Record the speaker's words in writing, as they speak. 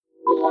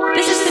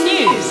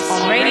News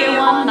on Radio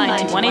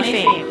 191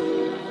 FM.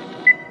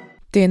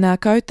 Tēnā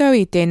koutou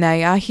I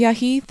tēnei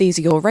ahiahi. These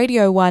are your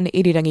Radio 1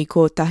 Irirangi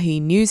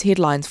Kotahi news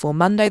headlines for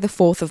Monday the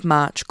 4th of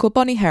March. Ko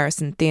Bonnie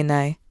Harrison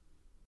tēnei.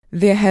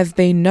 There have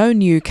been no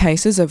new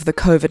cases of the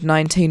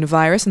COVID-19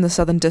 virus in the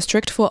Southern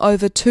District for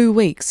over 2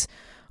 weeks.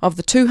 Of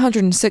the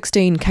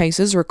 216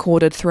 cases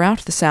recorded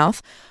throughout the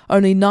South,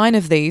 only 9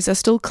 of these are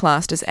still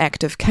classed as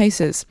active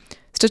cases.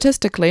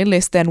 Statistically,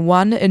 less than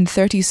 1 in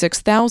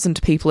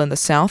 36,000 people in the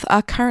South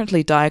are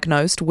currently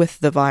diagnosed with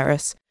the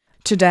virus.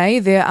 Today,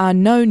 there are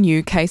no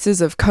new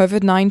cases of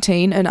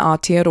COVID-19 in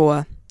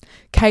Aotearoa.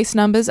 Case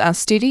numbers are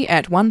steady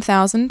at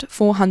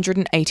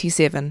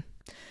 1,487.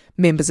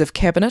 Members of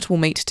Cabinet will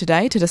meet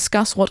today to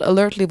discuss what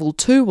Alert Level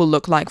 2 will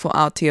look like for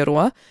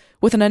Aotearoa,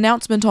 with an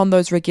announcement on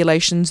those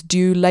regulations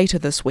due later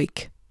this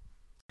week.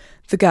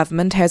 The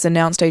government has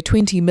announced a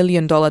 $20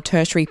 million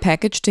tertiary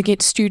package to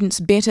get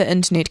students better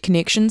internet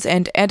connections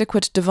and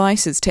adequate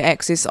devices to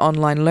access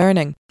online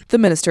learning. The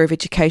Minister of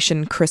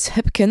Education, Chris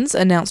Hipkins,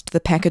 announced the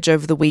package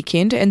over the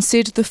weekend and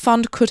said the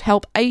fund could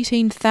help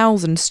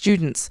 18,000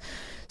 students.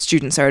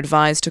 Students are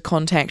advised to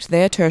contact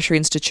their tertiary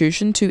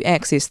institution to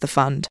access the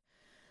fund.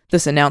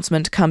 This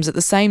announcement comes at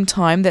the same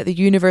time that the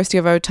University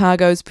of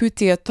Otago's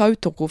Pūtea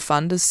Tautoko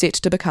Fund is set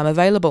to become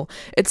available,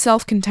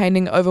 itself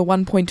containing over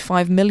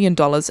 $1.5 million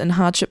in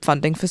hardship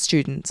funding for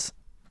students.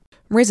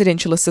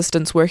 Residential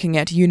assistants working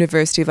at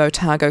University of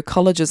Otago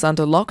colleges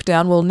under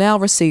lockdown will now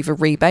receive a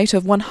rebate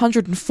of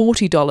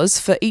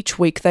 $140 for each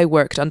week they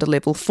worked under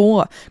Level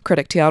 4,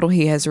 critic Te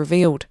Arohi has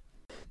revealed.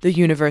 The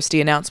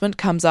university announcement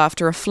comes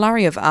after a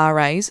flurry of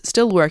RAs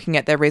still working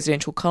at their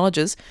residential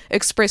colleges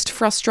expressed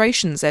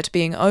frustrations at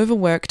being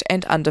overworked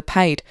and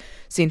underpaid,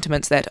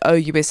 sentiments that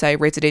OUSA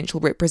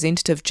residential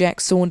representative Jack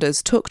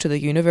Saunders took to the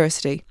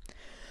university.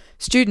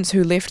 Students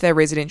who left their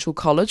residential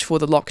college for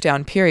the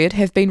lockdown period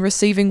have been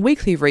receiving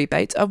weekly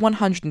rebates of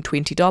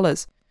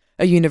 $120.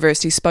 A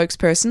university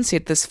spokesperson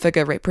said this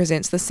figure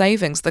represents the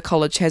savings the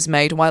college has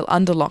made while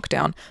under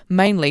lockdown,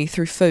 mainly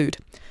through food.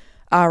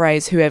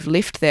 RAs who have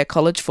left their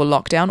college for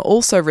lockdown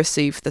also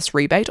received this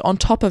rebate on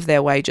top of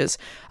their wages,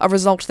 a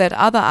result that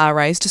other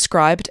RAs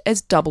described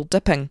as double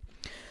dipping.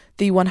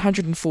 The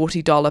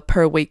 $140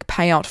 per week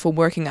payout for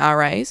working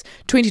RAs,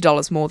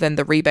 $20 more than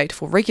the rebate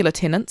for regular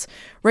tenants,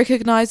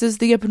 recognises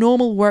the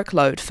abnormal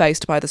workload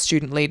faced by the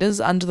student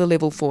leaders under the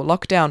Level 4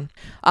 lockdown.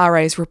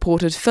 RAs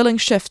reported filling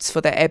shifts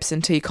for their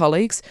absentee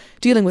colleagues,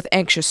 dealing with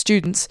anxious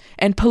students,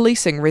 and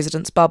policing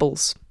residents'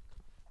 bubbles.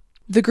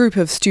 The group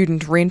of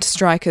student rent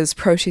strikers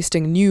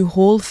protesting new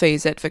hall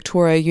fees at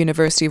Victoria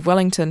University of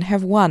Wellington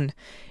have won.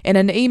 In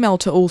an email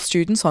to all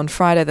students on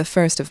Friday the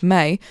 1st of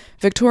May,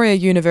 Victoria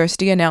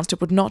University announced it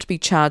would not be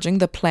charging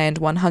the planned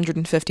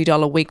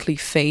 $150 weekly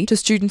fee to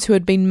students who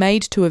had been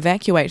made to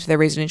evacuate their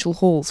residential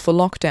halls for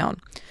lockdown.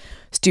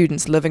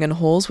 Students living in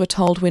halls were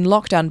told when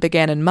lockdown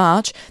began in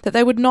March that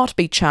they would not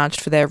be charged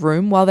for their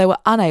room while they were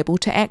unable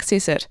to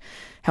access it.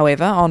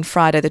 However, on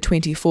Friday the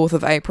 24th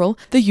of April,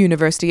 the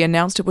university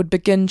announced it would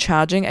begin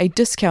charging a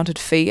discounted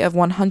fee of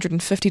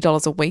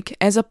 $150 a week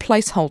as a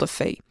placeholder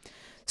fee.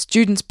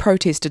 Students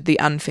protested the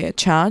unfair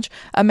charge,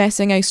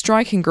 amassing a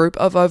striking group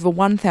of over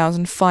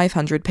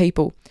 1,500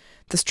 people.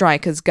 The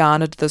strike has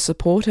garnered the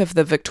support of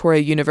the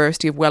Victoria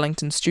University of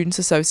Wellington Students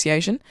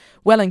Association,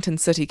 Wellington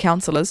City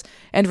Councillors,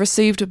 and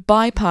received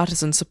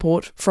bipartisan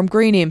support from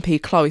Green MP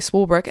Chloe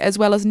Swarbrick as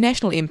well as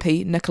National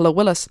MP Nicola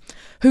Willis,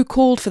 who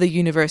called for the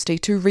university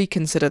to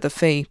reconsider the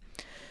fee.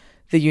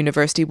 The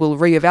university will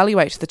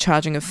re-evaluate the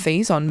charging of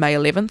fees on May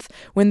 11th,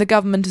 when the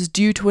government is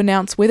due to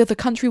announce whether the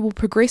country will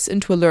progress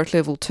into Alert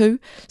Level 2,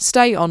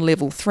 stay on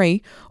Level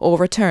 3, or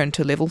return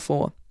to Level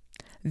 4.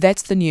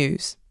 That's the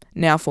news.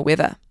 Now for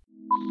weather.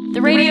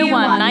 The Radio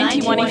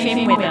 191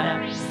 FM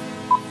weather.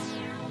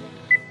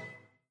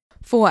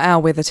 For our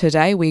weather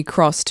today, we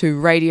cross to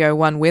Radio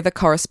 1 weather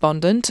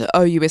correspondent,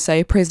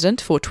 OUSA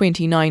President for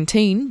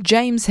 2019,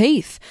 James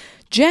Heath.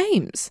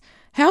 James,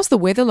 how's the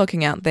weather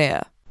looking out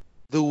there?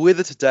 The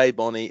weather today,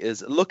 Bonnie,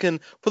 is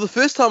looking, for the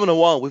first time in a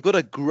while, we've got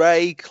a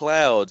grey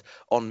cloud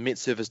on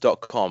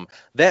metsurface.com.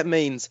 That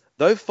means,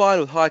 though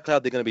fine with high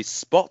cloud, there are going to be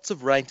spots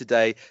of rain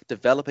today,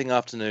 developing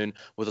afternoon,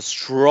 with a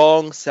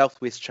strong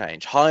southwest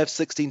change. High of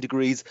 16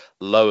 degrees,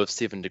 low of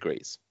 7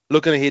 degrees.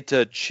 Looking ahead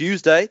to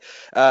Tuesday,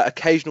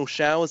 occasional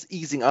showers,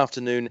 easing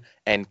afternoon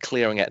and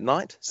clearing at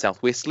night.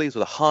 Southwesterlies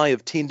with a high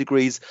of 10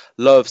 degrees,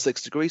 low of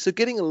 6 degrees. So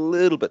getting a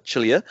little bit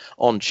chillier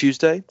on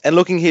Tuesday. And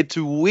looking ahead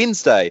to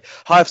Wednesday,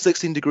 high of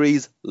 16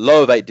 degrees,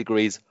 low of 8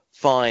 degrees.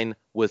 Fine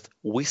with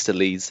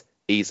westerlies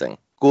easing.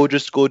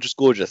 Gorgeous, gorgeous,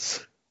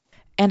 gorgeous.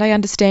 And I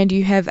understand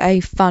you have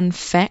a fun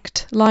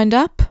fact lined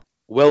up?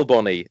 Well,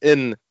 Bonnie,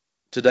 in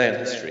Today in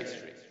History.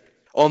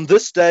 On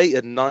this day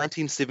in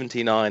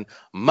 1979,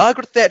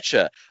 Margaret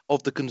Thatcher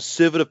of the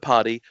Conservative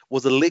Party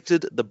was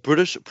elected the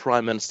British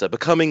Prime Minister,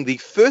 becoming the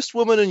first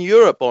woman in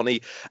Europe,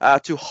 Bonnie,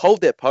 to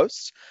hold that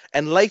post,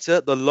 and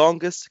later the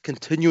longest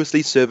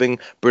continuously serving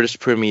British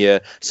Premier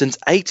since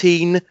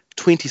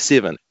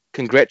 1827.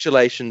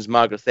 Congratulations,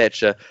 Margaret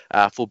Thatcher,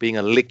 for being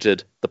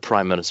elected the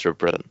Prime Minister of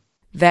Britain.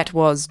 That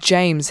was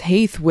James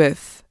Heath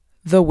with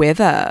The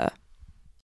Weather.